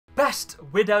Best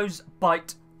Widow's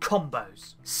Bite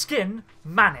combos. Skin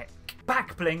Manic.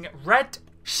 Back bling Red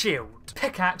Shield.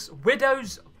 Pickaxe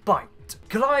Widow's Bite.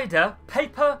 Glider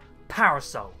Paper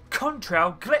Parasol.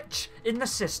 Contrail Glitch in the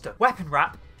System. Weapon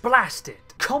Wrap Blasted.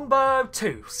 Combo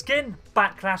 2. Skin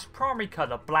Backlash. Primary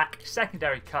colour black.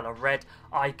 Secondary colour red.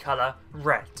 Eye colour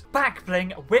red. Back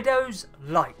bling Widow's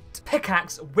Light.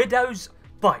 Pickaxe Widow's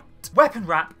Bite. Weapon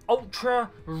Wrap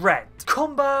Ultra Red.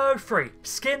 Combo 3.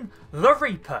 Skin The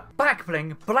Reaper. Back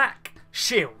bling Black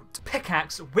Shield.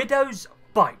 Pickaxe Widow's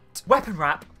Bite. Weapon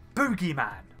Wrap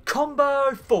Boogeyman.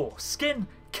 Combo 4. Skin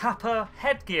Kappa.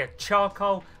 Headgear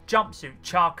Charcoal. Jumpsuit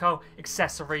Charcoal.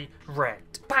 Accessory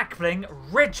Red. Back bling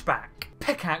Ridgeback.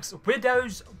 Pickaxe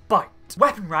Widow's Bite.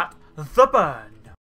 Weapon Wrap The Burn.